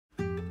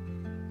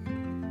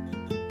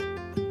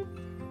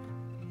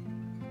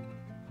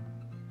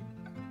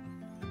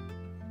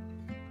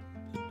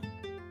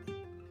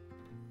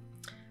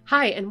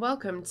Hi, and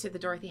welcome to the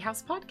Dorothy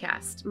House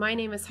podcast. My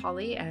name is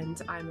Holly,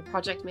 and I'm a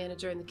project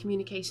manager in the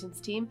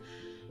communications team.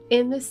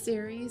 In this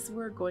series,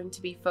 we're going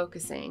to be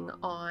focusing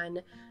on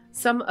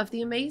some of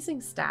the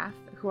amazing staff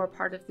who are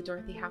part of the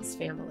Dorothy House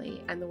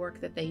family and the work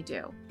that they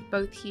do,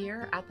 both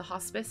here at the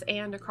hospice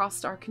and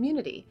across our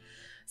community.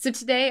 So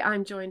today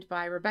I'm joined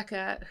by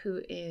Rebecca,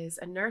 who is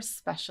a nurse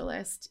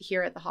specialist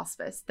here at the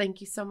hospice.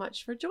 Thank you so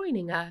much for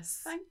joining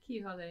us. Thank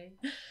you, Holly.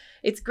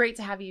 It's great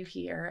to have you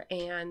here,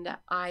 and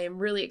I am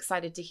really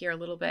excited to hear a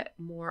little bit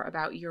more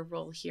about your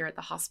role here at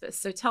the hospice.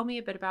 So tell me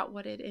a bit about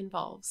what it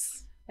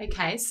involves.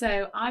 Okay,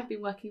 so I've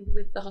been working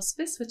with the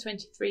hospice for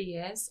 23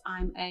 years.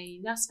 I'm a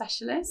nurse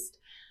specialist,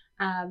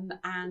 and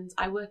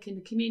I work in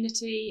the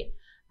community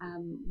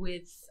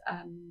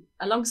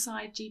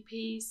alongside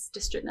GPs,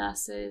 district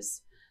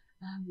nurses,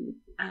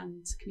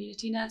 and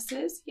community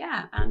nurses.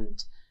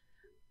 And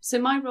so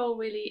my role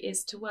really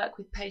is to work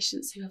with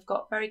patients who have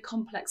got very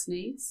complex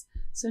needs.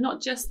 So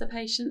not just the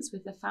patients,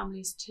 with their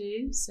families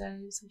too. So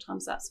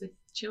sometimes that's with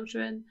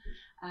children,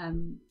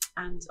 and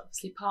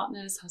obviously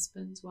partners,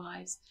 husbands,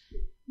 wives.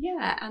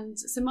 And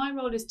so my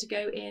role is to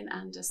go in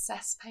and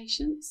assess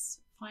patients,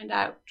 find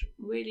out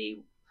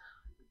really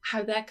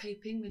how they're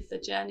coping with the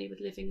journey with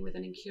living with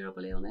an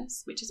incurable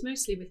illness, which is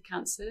mostly with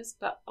cancers,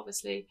 but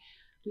obviously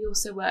we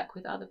also work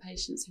with other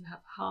patients who have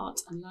heart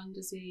and lung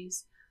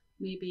disease,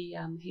 maybe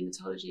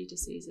hematology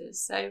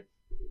diseases. So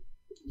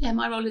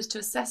my role is to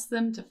assess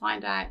them, to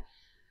find out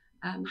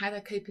how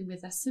they're coping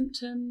with their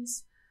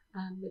symptoms,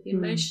 with the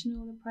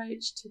emotional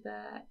approach to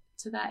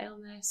their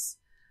illness,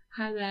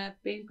 how they're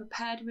being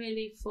prepared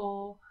really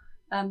for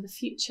the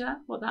future,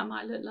 what that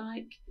might look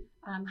like,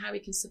 how we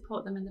can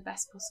support them in the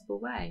best possible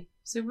way.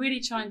 So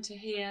really trying to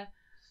hear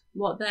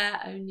what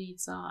their own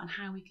needs are and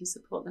how we can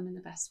support them in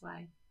the best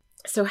way.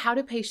 So how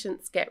do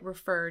patients get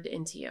referred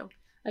into you?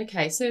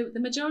 Okay, so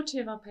the majority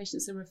of our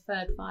patients are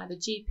referred via the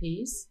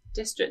GPs,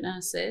 district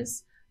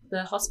nurses,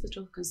 the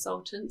hospital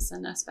consultants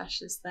and nurse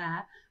specialists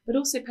there, but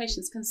also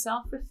patients can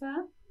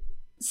self-refer.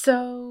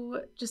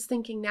 So just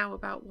thinking now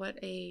about what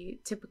a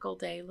typical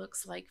day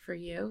looks like for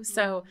you.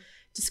 So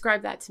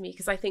describe that to me,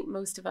 because I think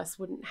most of us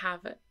wouldn't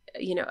have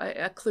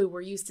a clue. We're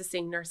used to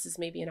seeing nurses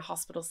maybe in a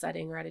hospital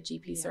setting or at a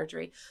GP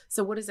surgery.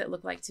 So what does it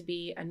look like to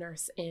be a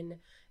nurse in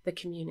the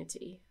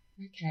community?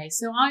 Okay,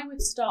 so I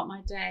would start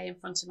my day in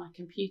front of my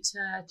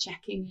computer,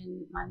 checking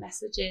in my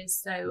messages.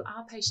 So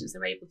our patients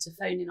are able to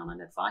phone in on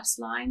an advice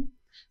line.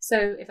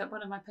 So if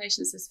one of my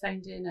patients has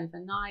phoned in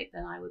overnight,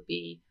 then I would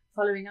be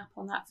following up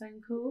on that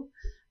phone call.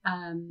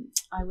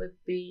 I would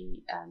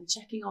be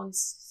checking on,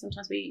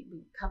 sometimes we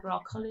cover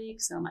our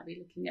colleagues, so I might be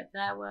looking at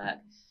their work,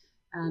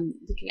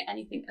 looking at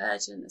anything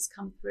urgent that's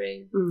come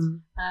through.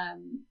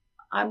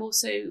 I'm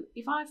also,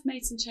 if I've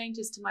made some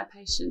changes to my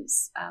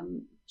patients'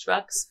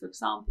 drugs, for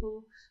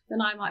example, then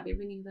I might be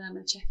ringing them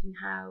and checking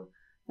how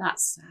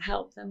that's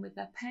helped them with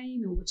their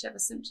pain or whichever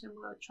symptom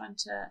we're trying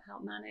to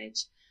help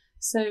manage.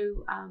 So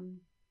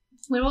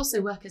we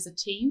also work as a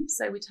team.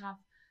 So we'd have,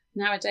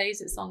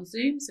 nowadays it's on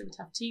Zoom, so we'd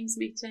have Teams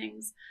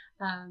meetings,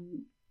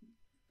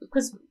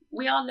 because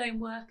we are lone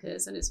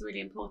workers and it's really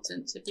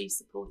important to be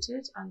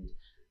supported. And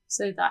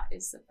so that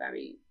is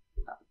very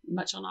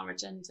much on our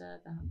agenda,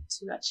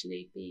 to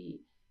actually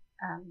be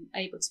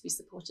able to be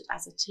supported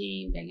as a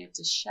team, being able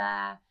to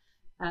share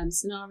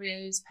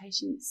scenarios,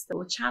 patients that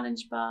we're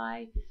challenged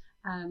by,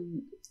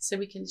 so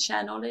we can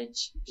share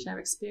knowledge, share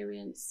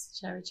experience,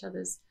 share each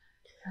other's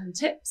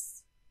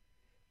tips.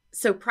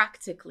 So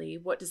practically,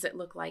 what does it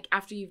look like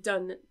after you've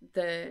done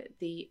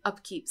the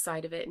upkeep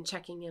side of it and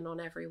checking in on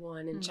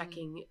everyone and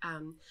checking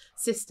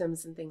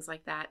systems and things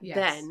like that?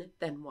 Yes.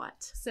 Then what?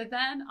 So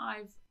then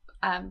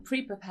I've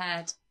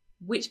pre-prepared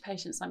which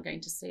patients I'm going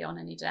to see on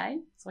any day.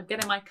 So I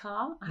get in my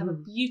car. I have a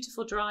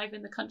beautiful drive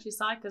in the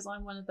countryside, because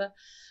I'm one of the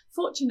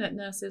fortunate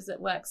nurses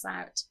that works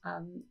out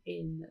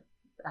in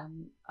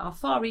our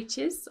far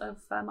reaches of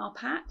our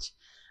patch.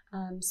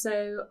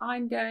 So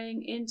I'm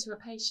going into a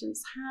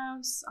patient's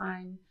house.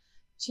 I'm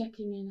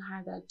checking in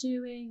how they're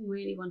doing,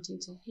 really wanting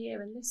to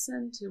hear and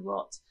listen to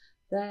what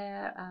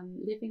they're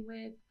living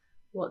with,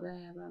 what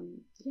they're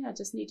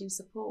just needing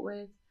support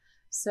with.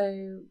 So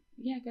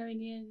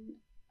going in,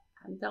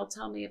 and they'll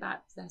tell me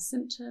about their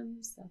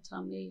symptoms. They'll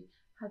tell me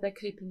how they're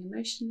coping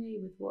emotionally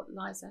with what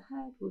lies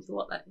ahead, with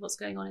what's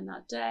going on in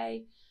that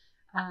day.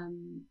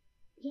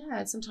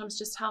 Sometimes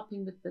just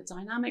helping with the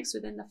dynamics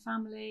within the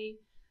family.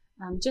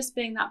 Just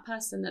being that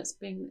person that's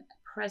being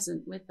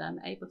present with them,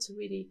 able to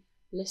really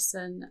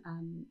listen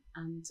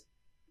and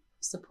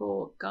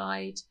support,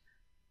 guide,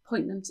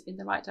 point them in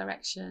the right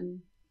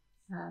direction,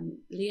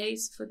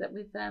 liaise with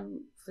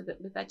them,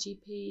 with their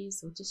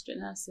GPs or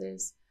district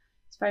nurses.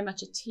 It's very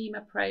much a team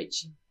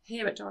approach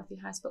here at Dorothy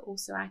House, but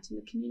also out in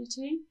the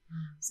community.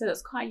 So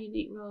that's quite a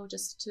unique role,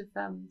 just to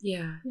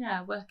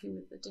working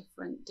with the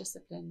different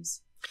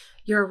disciplines.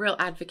 You're a real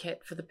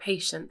advocate for the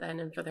patient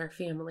then and for their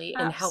family,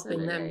 and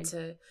helping them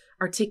to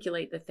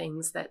articulate the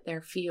things that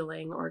they're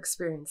feeling or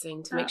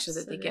experiencing to make sure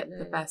that they get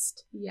the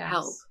best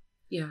help.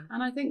 Yeah.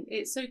 And I think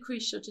it's so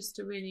crucial just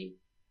to really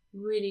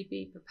really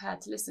be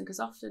prepared to listen, because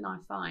often I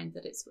find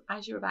that it's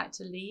as you're about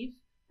to leave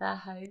their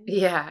home,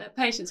 that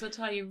patients will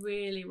tell you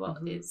really what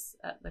is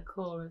at the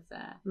core of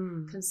their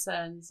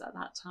concerns at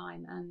that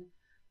time.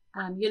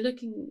 And you're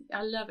looking,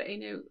 I love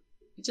it,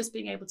 just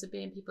being able to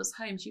be in people's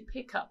homes, you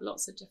pick up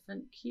lots of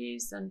different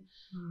cues, and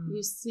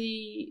you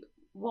see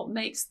what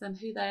makes them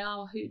who they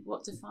are,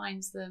 what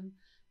defines them.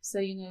 So,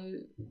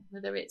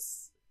 whether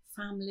it's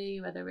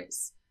family, whether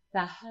it's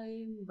their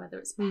home, whether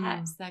it's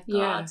pets, their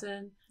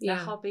garden, their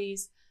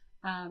hobbies.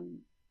 And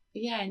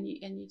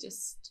you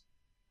just,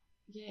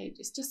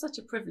 it's just such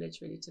a privilege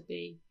really to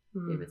be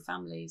with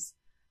families.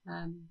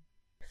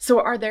 So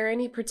are there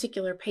any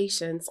particular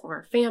patients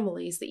or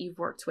families that you've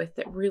worked with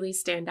that really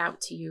stand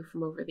out to you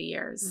from over the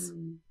years?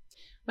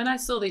 When I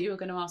saw that you were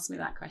going to ask me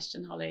that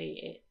question,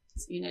 Holly,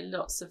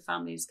 lots of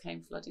families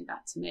came flooding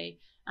back to me,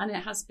 and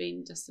it has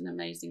been just an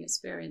amazing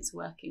experience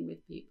working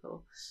with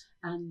people.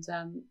 And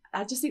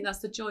I just think that's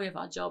the joy of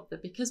our job,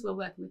 that because we're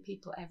working with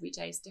people, every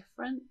day is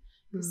different.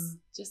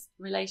 Just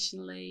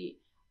relationally,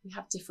 we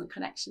have different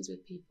connections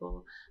with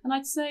people. And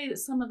I'd say that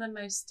some of the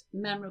most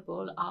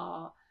memorable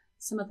are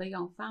some of the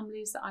young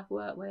families that I've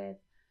worked with.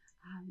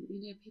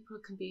 People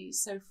can be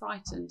so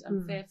frightened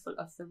and fearful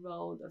of the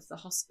role of the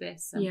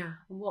hospice and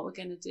what we're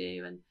going to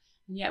do. And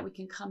yet we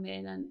can come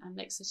in and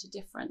make such a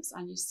difference.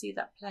 And you see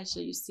that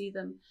pleasure, you see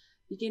them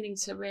beginning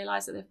to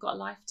realise that they've got a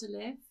life to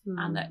live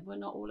and that we're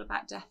not all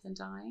about death and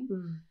dying.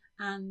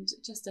 And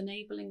just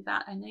enabling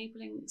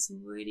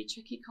some really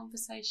tricky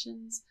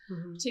conversations,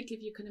 particularly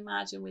if you can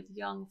imagine with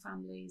young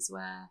families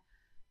where,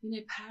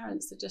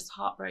 parents are just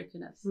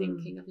heartbroken at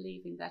thinking of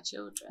leaving their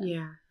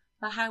children.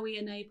 But how we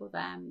enable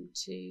them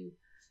to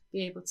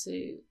be able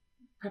to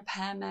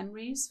prepare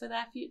memories for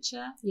their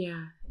future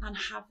and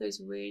have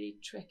those really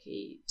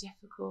tricky,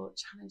 difficult,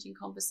 challenging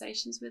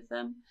conversations with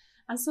them.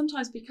 And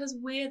sometimes because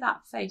we're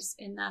that face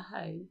in their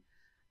home,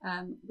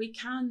 we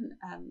can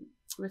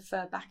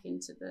refer back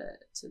into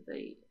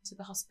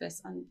the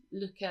hospice and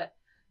look at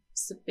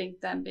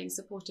them being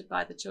supported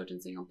by the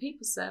Children's and Young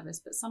People Service.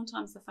 But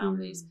sometimes the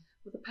families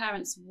or the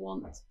parents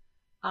want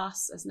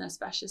us as nurse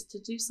specialists to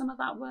do some of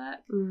that work.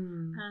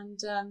 And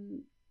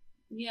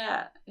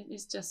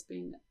it's just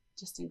been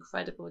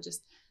incredible,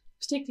 just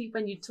particularly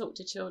when you talk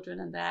to children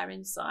and their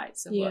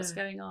insights of what's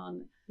going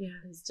on.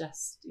 It's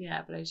just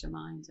blows your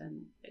mind.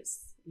 And it's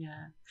really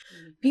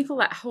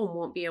people at home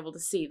won't be able to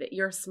see that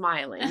you're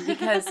smiling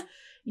because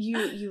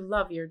you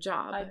love your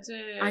job. I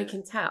do, I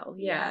can tell.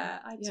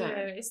 I do.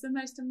 It's the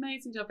most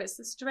amazing job. It's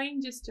the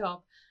strangest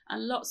job,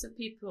 and lots of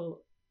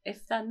people,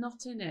 if they're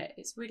not in it,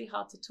 it's really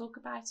hard to talk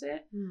about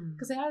it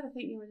because they either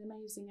think you're an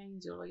amazing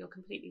angel or you're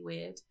completely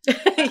weird.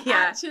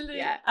 Actually,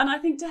 and I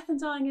think death and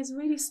dying is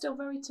really still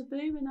very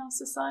taboo in our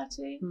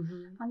society,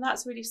 and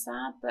that's really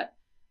sad. But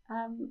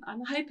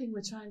I'm hoping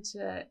we're trying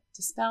to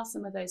dispel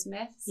some of those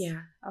myths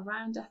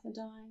around death and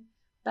dying.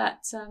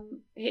 But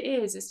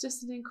it's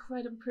just an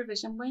incredible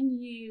privilege, and when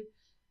you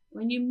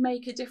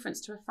make a difference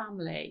to a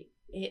family,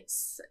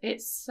 it's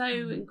so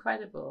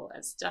incredible.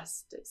 It's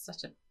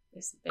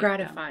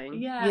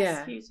gratifying.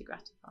 It's hugely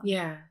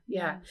gratifying.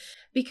 Yeah.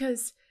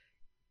 Because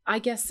I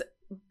guess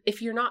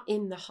if you're not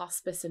in the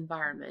hospice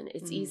environment,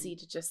 it's easy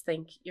to just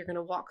think you're going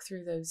to walk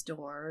through those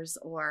doors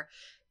or,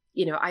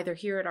 either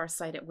here at our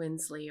site at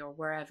Winsley or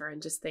wherever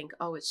and just think,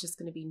 oh, it's just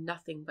going to be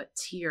nothing but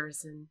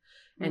tears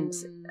and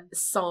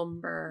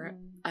somber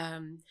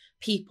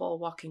people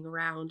walking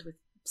around with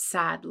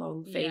sad,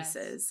 long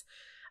faces.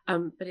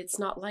 But it's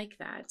not like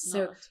that.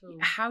 So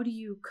how do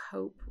you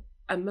cope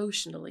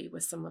emotionally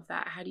with some of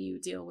that? How do you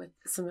deal with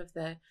some of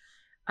the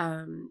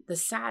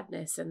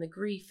sadness and the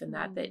grief and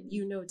that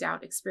you no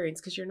doubt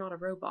experience because you're not a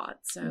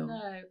robot? So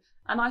no.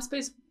 And I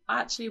suppose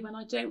actually when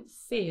I don't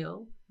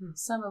feel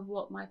some of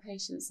what my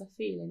patients are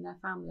feeling, their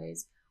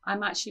families,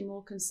 I'm actually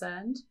more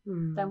concerned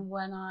than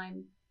when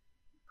I'm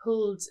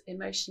pulled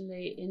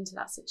emotionally into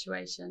that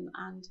situation.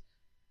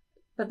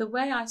 But the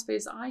way I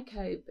suppose I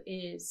cope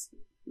is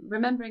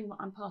remembering that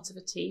I'm part of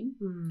a team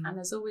and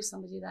there's always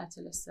somebody there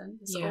to listen.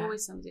 There's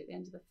always somebody at the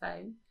end of the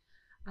phone.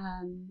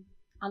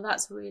 And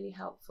that's really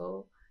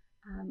helpful.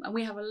 And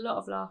we have a lot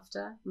of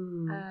laughter.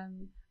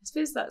 I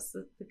suppose that's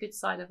the good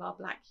side of our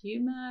Black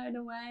humour in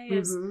a way,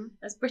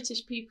 as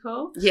British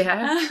people.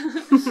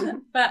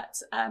 But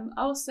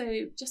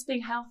also just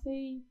being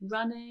healthy,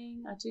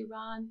 running. I do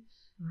run.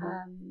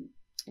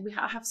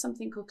 I have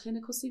something called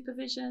clinical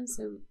supervision.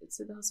 So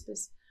the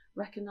hospice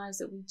recognise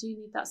that we do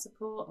need that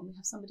support, and we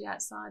have somebody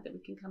outside that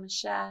we can come and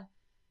share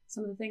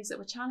some of the things that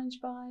we're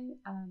challenged by,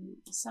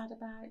 sad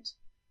about.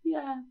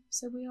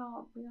 So we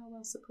are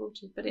well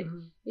supported, but it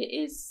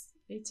is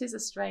a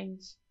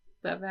strange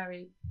but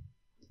very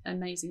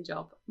amazing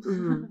job.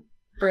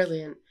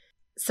 Brilliant.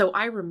 So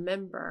I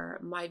remember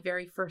my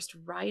very first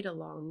ride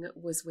along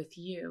was with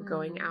you,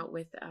 going out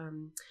with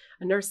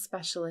a nurse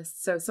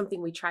specialist. So something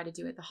we try to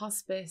do at the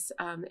hospice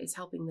is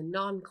helping the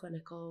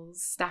non-clinical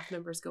staff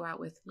members go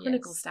out with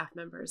clinical staff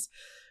members,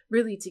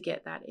 really to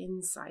get that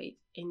insight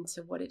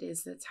into what it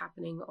is that's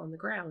happening on the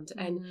ground.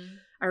 And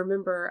I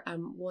remember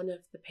one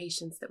of the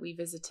patients that we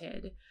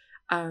visited,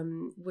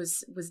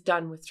 was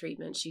done with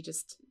treatment. She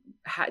just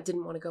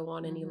didn't want to go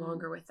on any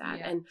longer with that.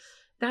 Yeah. And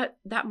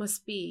that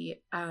must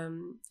be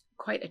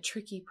quite a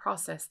tricky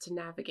process to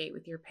navigate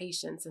with your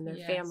patients and their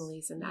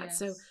families and that.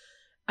 So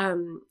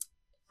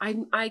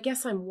I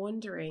guess I'm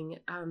wondering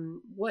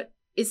what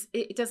is,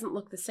 it doesn't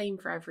look the same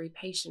for every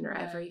patient or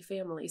every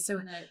family.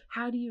 So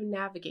how do you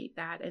navigate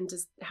that? And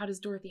how does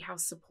Dorothy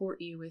House support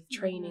you with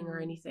training or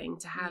anything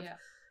to have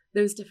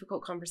those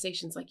difficult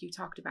conversations like you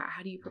talked about?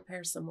 How do you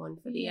prepare someone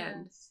for the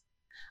end?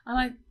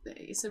 And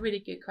it's a really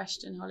good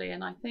question, Holly.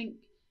 And I think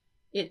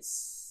we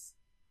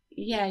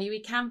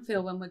can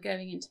feel when we're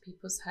going into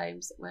people's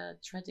homes that we're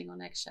treading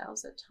on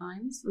eggshells at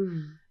times.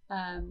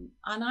 And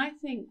I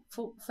think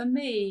for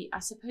me, I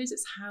suppose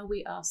it's how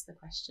we ask the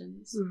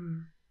questions.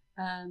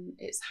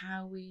 It's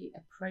how we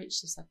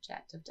approach the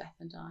subject of death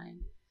and dying.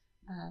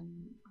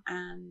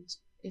 And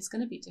it's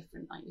going to be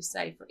different, like you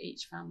say, for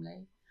each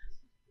family.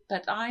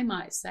 But I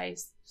might say,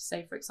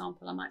 for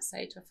example, I might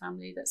say to a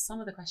family that some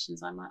of the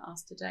questions I might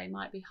ask today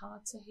might be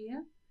hard to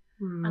hear.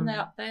 And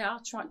they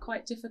are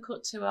quite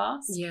difficult to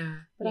ask.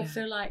 But I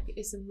feel like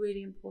it's a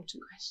really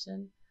important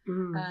question.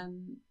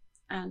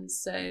 And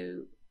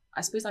so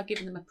I suppose I've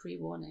given them a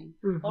pre-warning.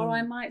 Or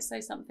I might say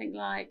something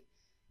like,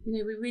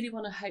 we really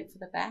want to hope for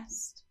the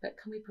best, but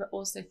can we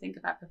also think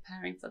about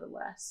preparing for the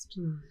worst?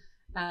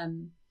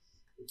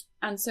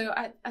 And so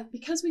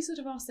because we sort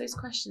of ask those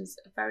questions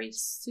very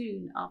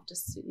soon after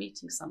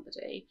meeting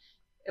somebody,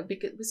 we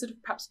sort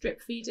of perhaps drip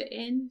feed it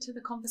into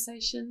the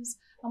conversations.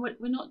 And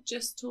we're not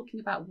just talking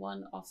about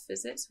one-off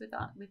visits with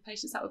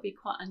patients. That would be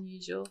quite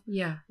unusual.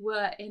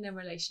 We're in a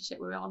relationship,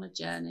 we're on a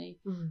journey.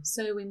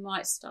 So we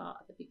might start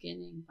at the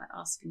beginning by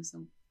asking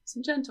some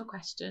gentle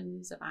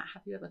questions about,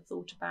 have you ever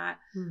thought about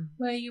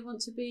where you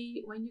want to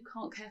be when you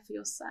can't care for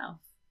yourself?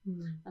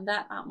 And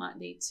that might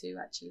lead to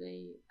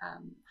actually,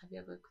 have you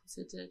ever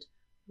considered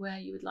where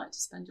you would like to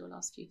spend your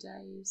last few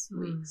days,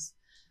 weeks?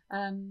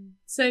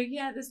 So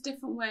there's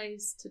different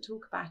ways to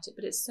talk about it,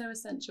 but it's so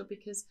essential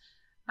because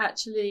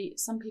actually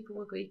some people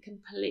will be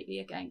completely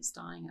against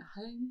dying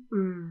at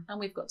home, and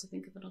we've got to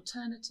think of an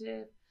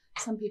alternative.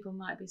 Some people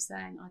might be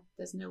saying,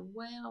 there's no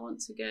way I want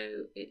to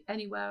go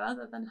anywhere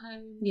other than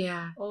home.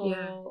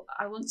 Or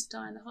I want to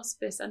die in the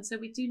hospice. And so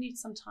we do need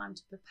some time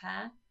to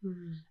prepare.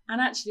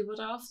 And actually what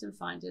I often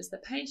find is the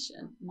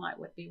patient might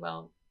be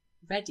well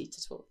ready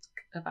to talk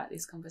about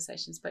these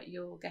conversations, but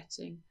you're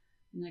getting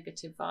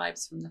negative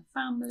vibes from the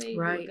family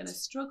who are going to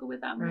struggle with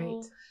that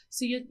more.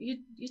 So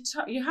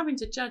you're having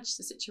to judge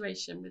the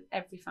situation with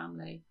every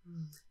family,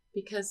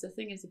 because the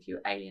thing is, if you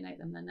alienate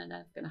them, then they're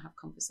never going to have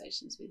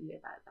conversations with you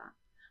about that.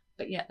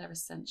 But yet they're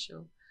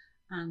essential.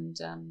 And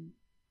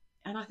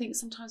I think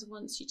sometimes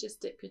once you just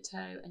dip your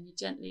toe and you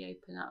gently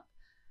open up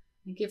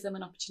and give them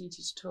an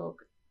opportunity to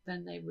talk,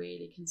 then they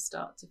really can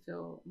start to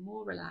feel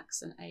more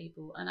relaxed and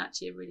able, and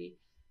actually really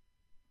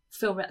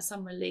feel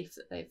some relief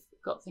that they've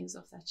got things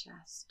off their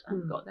chest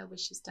and got their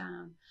wishes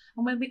down.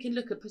 And when we can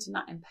look at putting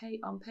that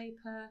on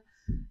paper,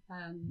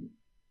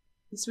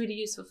 it's really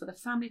useful for the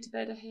family to be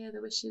able to hear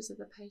the wishes of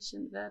the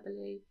patient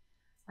verbally.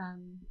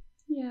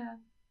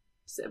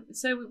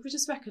 So we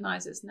just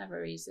recognise it's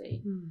never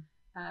easy,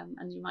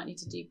 and you might need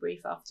to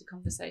debrief after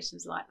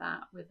conversations like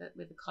that with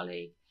a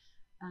colleague.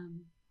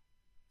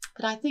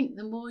 But I think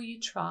the more you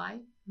try,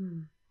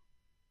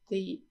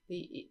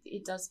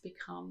 it does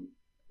become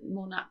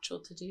more natural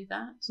to do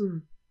that,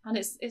 and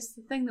it's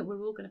the thing that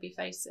we're all going to be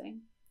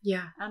facing.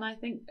 And I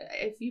think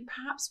if you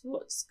perhaps,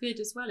 what's good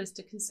as well is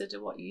to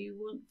consider what you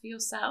want for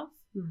yourself,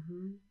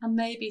 and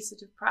maybe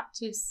sort of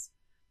practice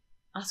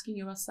asking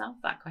yourself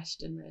that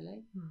question,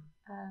 really.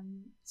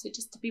 So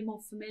just to be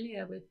more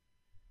familiar with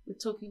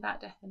talking about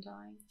death and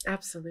dying.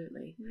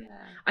 Absolutely.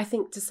 I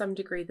think to some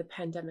degree the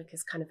pandemic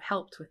has kind of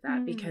helped with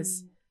that,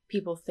 because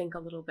people think a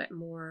little bit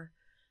more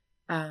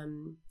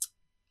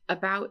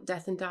about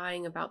death and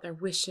dying, about their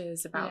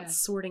wishes, about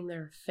sorting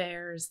their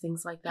affairs,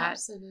 things like that.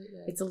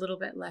 Absolutely. It's a little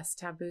bit less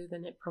taboo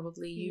than it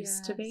probably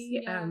used to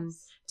be.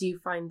 Do you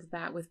find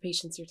that with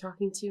patients you're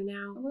talking to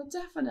now? Well,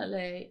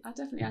 definitely.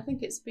 I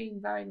think it's been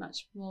very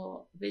much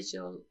more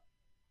visual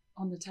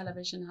on the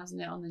television,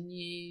 hasn't it? On the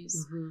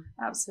news.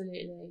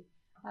 Absolutely.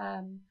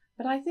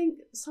 But I think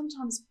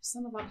sometimes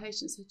some of our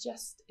patients are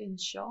just in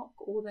shock,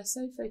 or they're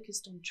so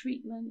focused on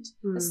treatment.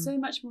 There's so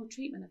much more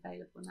treatment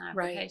available now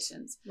for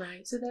patients.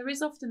 So there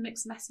is often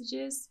mixed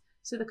messages.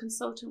 So the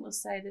consultant will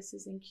say, this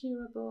is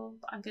incurable,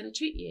 but I'm going to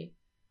treat you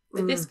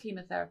with this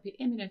chemotherapy,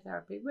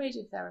 immunotherapy,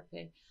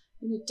 radiotherapy,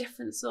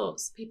 different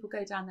sorts. People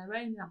go down their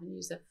own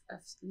avenues of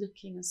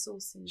looking and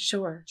sourcing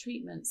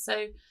treatment.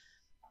 So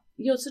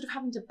you're sort of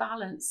having to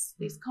balance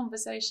these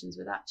conversations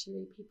with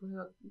actually people who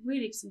are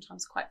really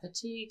sometimes quite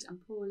fatigued and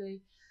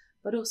poorly,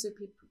 but also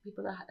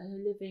people that are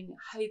living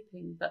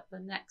hoping that the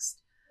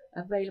next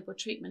available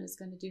treatment is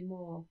going to do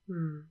more.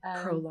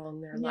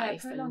 Prolong their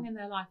life. Prolonging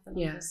their life for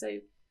longer. So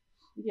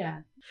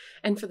Yeah.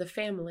 And for the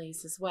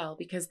families as well,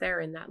 because they're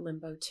in that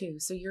limbo too.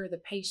 So you're the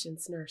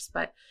patient's nurse,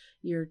 but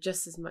you're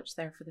just as much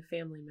there for the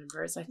family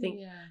members. I think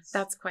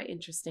that's quite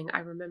interesting. I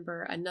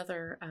remember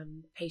another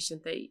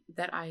patient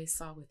that I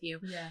saw with you.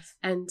 Yes.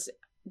 And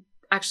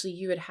actually,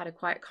 you had a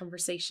quiet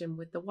conversation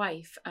with the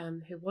wife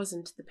who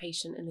wasn't the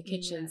patient in the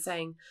kitchen,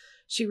 saying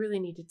she really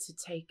needed to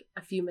take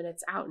a few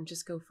minutes out and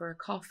just go for a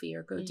coffee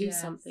or go do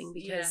something,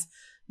 because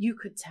you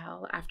could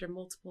tell after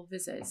multiple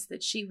visits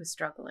that she was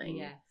struggling.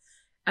 Yes.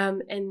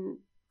 And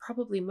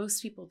probably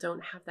most people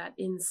don't have that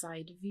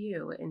inside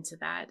view into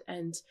that.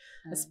 And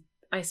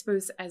I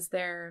suppose as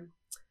the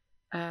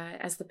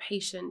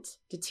patient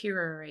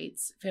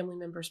deteriorates, family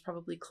members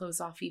probably close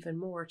off even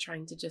more,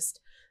 trying to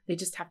they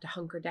just have to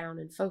hunker down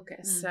and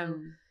focus.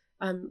 Mm-hmm.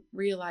 So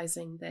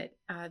realizing that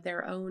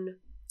their own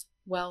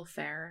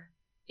welfare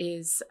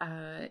is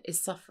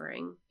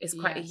suffering is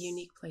quite a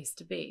unique place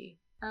to be.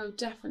 Oh,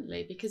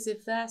 definitely. Because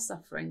if they're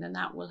suffering, then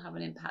that will have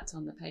an impact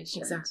on the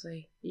patient.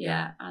 Exactly.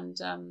 Yeah. And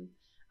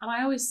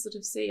I always sort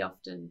of see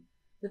often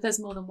that there's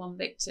more than one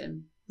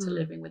victim to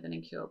living with an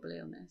incurable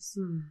illness.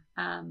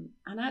 And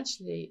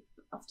actually,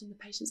 often the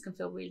patients can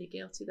feel really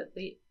guilty that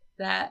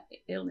their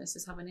illness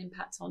is having an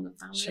impact on the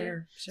family.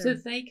 Sure. So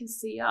if they can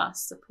see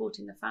us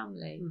supporting the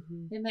family,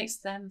 it makes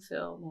them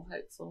feel more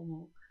hopeful,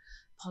 more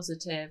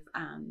positive,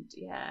 and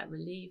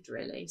relieved,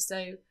 really.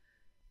 So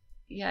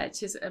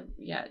it is a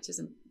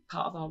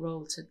part of our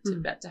role to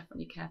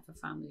definitely care for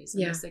families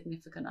and their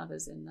significant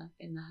others in the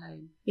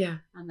home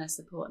and their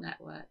support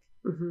network.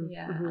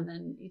 And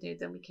then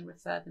then we can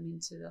refer them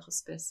into the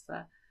hospice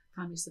for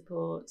family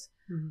support,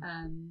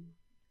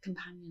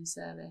 companion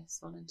service,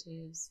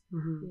 volunteers.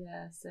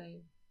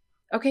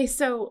 Okay,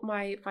 so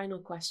my final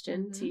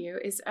question to you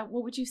is,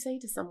 what would you say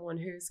to someone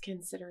who's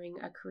considering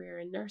a career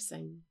in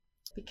nursing?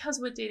 Because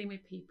we're dealing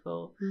with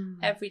people,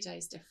 every day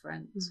is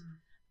different.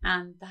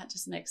 And that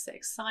just makes it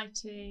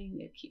exciting.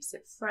 It keeps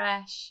it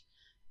fresh.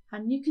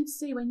 And you can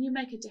see when you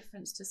make a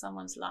difference to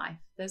someone's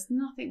life, there's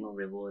nothing more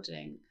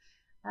rewarding.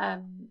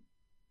 And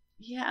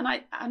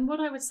what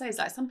I would say is,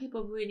 like, some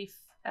people are really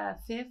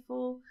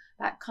fearful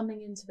about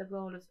coming into the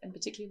role of, and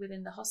particularly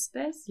within the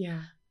hospice.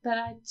 Yeah. But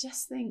I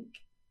just think,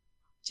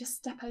 just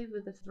step over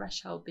the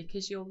threshold,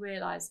 because you'll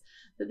realise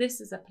that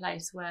this is a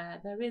place where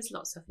there is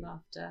lots of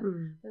laughter,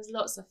 there's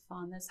lots of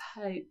fun, there's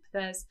hope,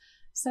 there's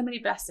so many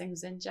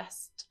blessings in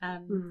just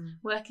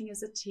working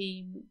as a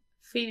team,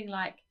 feeling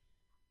like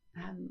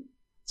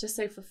just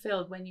so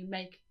fulfilled when you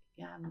make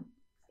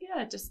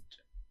just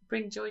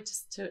bring joy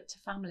to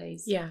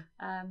families.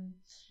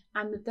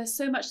 And there's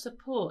so much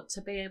support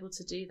to be able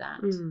to do that.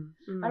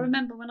 I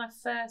remember when I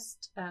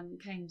first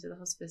came to the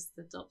hospice,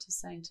 the doctor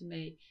saying to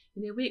me,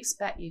 we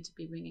expect you to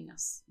be ringing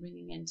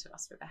into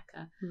us,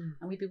 Rebecca,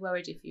 and we'd be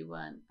worried if you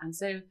weren't. And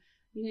so,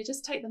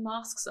 just take the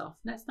masks off.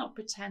 Let's not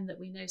pretend that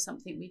we know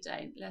something we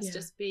don't. Let's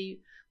just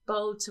be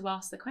bold to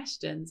ask the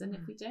questions. And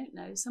if we don't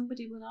know,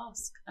 somebody will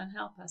ask and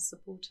help us,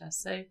 support us.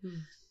 So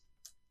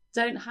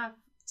don't have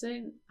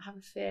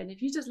a fear. And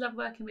if you just love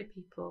working with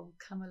people,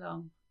 come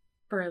along.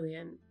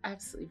 Brilliant.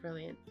 Absolutely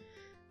brilliant.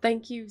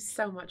 Thank you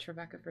so much,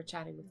 Rebecca, for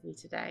chatting with me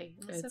today.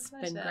 It's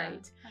been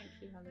great. Thank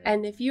you, Holly.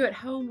 And if you at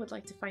home would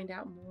like to find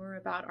out more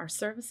about our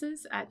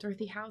services at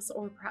Dorothy House,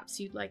 or perhaps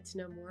you'd like to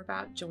know more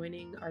about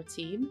joining our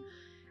team,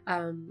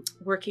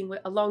 working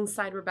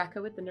alongside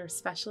Rebecca with the nurse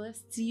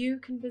specialists, you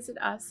can visit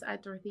us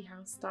at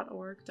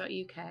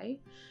dorothyhouse.org.uk.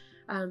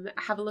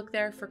 Have a look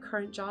there for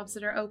current jobs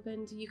that are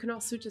opened. You can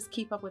also just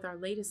keep up with our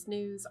latest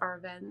news, our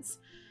events,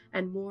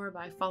 and more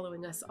by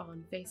following us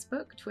on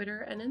Facebook,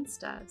 Twitter, and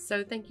Insta.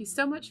 So thank you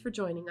so much for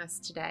joining us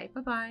today.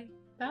 Bye-bye.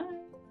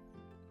 Bye.